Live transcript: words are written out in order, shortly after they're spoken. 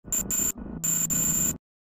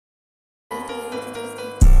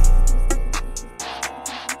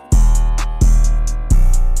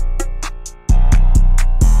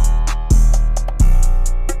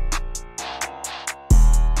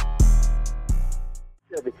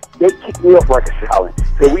They kicked me off Rikers Island.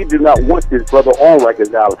 So we do not want this brother on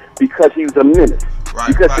Rikers Island because he was a menace. Right,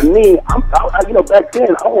 because to me, back then,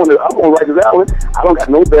 I'm on Rikers Island. I don't got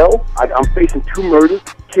no bail. I'm facing 2 murders,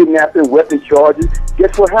 kidnapping, weapon charges.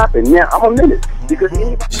 Guess what happened? Now I'm a menace because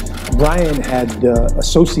Brian had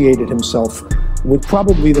associated himself with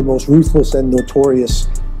probably the most ruthless and notorious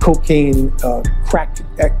cocaine crack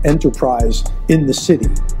enterprise in the city,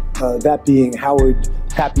 that being Howard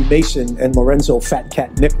Pappy Mason and Lorenzo Fat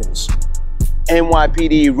Cat Nichols.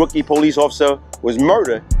 NYPD rookie police officer was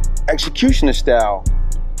murdered, executioner style.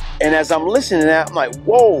 And as I'm listening to that, I'm like,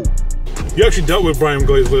 whoa. You actually dealt with Brian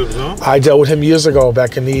Glaze Gibbs, huh? I dealt with him years ago,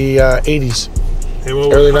 back in the 80s,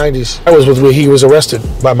 early 90s. I was with where he was arrested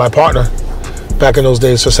by my partner back in those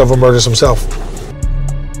days for several murders himself.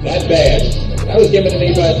 That badge, that was given to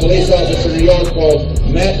me by a police officer in New York called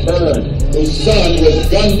Matt Byrne, whose son was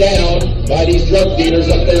gunned down by these drug dealers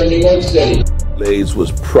up there in New York City. Glaze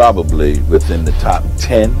was probably within the top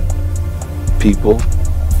 10 people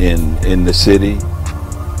in the city,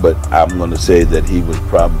 but I'm going to say that he was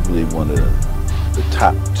probably one of the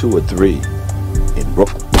top 2 or 3 in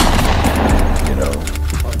Brooklyn. You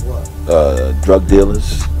know, drug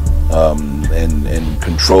dealers, and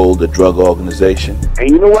controlled the drug organization. And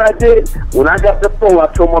you know what I did? When I got the phone, I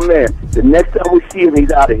told my man, the next time we see him,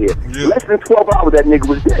 he's out of here. Yeah. Less than 12 hours, that nigga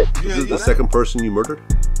was dead. This is the second person you murdered?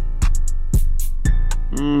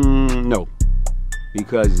 No.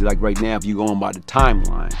 Because like right now, if you go on by the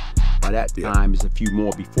timeline, by that time it's a few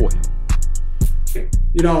more before him.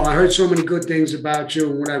 You know, I heard so many good things about you.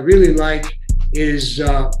 And what I really like is,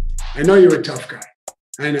 I know you're a tough guy.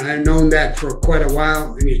 And I've known that for quite a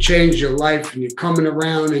while, and you changed your life, and you're coming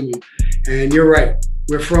around, and you're right.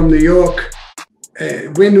 We're from New York.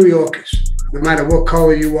 We're New Yorkers. No matter what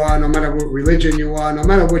color you are, no matter what religion you are, no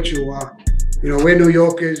matter what you are, you know, we're New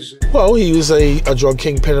Yorkers. Well, he was a drug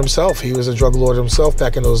kingpin himself. He was a drug lord himself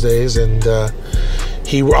back in those days, and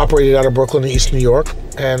he operated out of Brooklyn and East New York,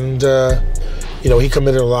 and you know, he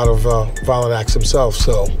committed a lot of violent acts himself.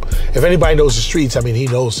 So if anybody knows the streets, I mean, he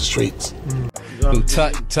knows the streets.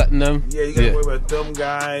 Tutting them. Yeah, you gotta worry about them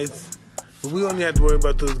guys. But we only have to worry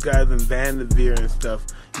about those guys in Vanderveer and stuff.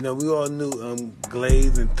 You know, we all knew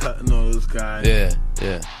Glaze and Tut and all those guys.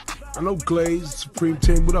 Yeah. I know Glaze, Supreme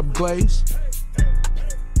Team. What up, Glaze?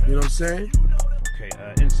 You know what I'm saying?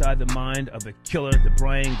 Okay, Inside the Mind of a Killer, the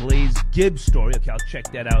Brian Glaze Gibbs story. Okay, I'll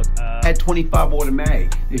check that out. Had 25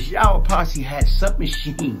 automatic. The shower posse had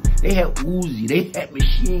submachine. They had Uzi. They had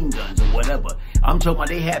machine guns or whatever. I'm talking about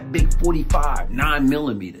they had big 45,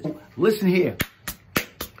 9mm. Listen here,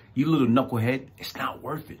 you little knucklehead. It's not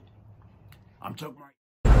worth it. I'm talking about.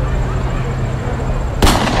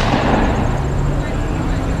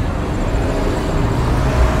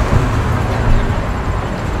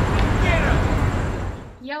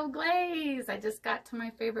 Yo, Glaze! I just got to my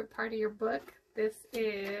favorite part of your book. This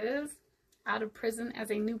is Out of Prison as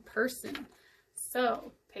a New Person.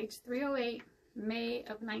 So, page 308, May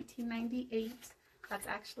of 1998. That's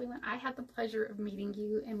actually when I had the pleasure of meeting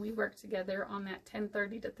you, and we worked together on that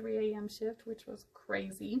 10:30 to 3 a.m. shift, which was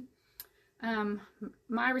crazy.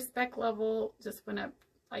 My respect level just went up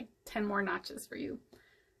like 10 more notches for you.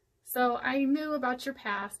 So I knew about your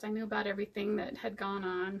past. I knew about everything that had gone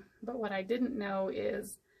on. But what I didn't know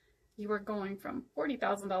is you were going from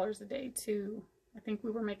 $40,000 a day to, I think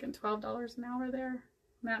we were making $12 an hour there,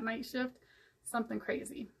 that night shift. Something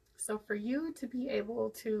crazy. So for you to be able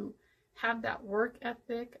to have that work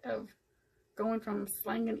ethic of going from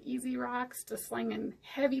slinging easy rocks to slinging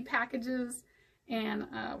heavy packages and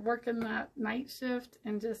working that night shift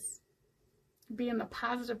and just being the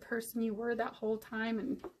positive person you were that whole time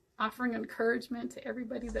and offering encouragement to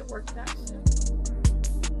everybody that worked that shift.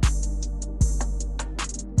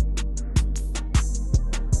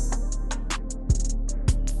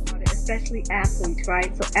 Especially athletes,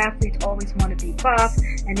 right? So athletes always want to be buff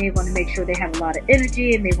and they want to make sure they have a lot of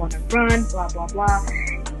energy and they want to run, blah, blah, blah.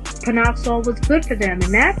 Panoxol was good for them,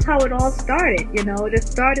 and that's how it all started. You know, it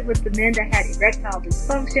started with the men that had erectile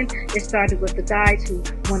dysfunction. It started with the guys who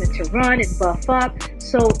wanted to run and buff up.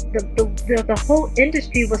 So the whole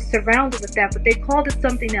industry was surrounded with that, but they called it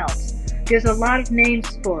something else. There's a lot of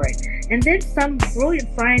names for it. And then some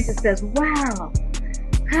brilliant scientist says, wow,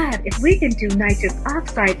 God, if we can do nitric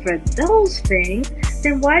oxide for those things,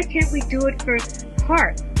 then why can't we do it for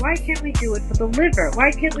heart? Why can't we do it for the liver?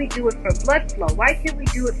 Why can't we do it for blood flow? Why can't we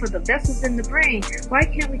do it for the vessels in the brain? Why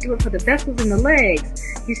can't we do it for the vessels in the legs?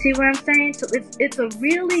 You see what I'm saying? So it's a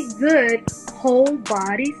really good whole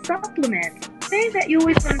body supplement. Thing that you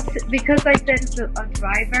always want to, because I said it's a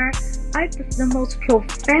driver, the most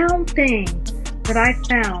profound thing that I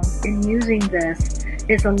found in using this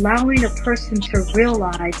is allowing a person to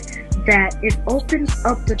realize that it opens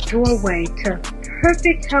up the doorway to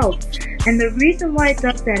perfect health. And the reason why it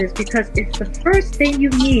does that is because it's the first thing you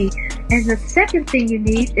need, and the second thing you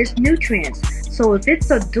need is nutrients. So if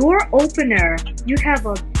it's a door opener, you have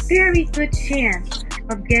a very good chance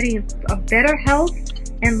of getting a better health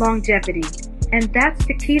and longevity. And that's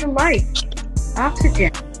the key to life.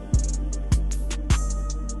 Oxygen.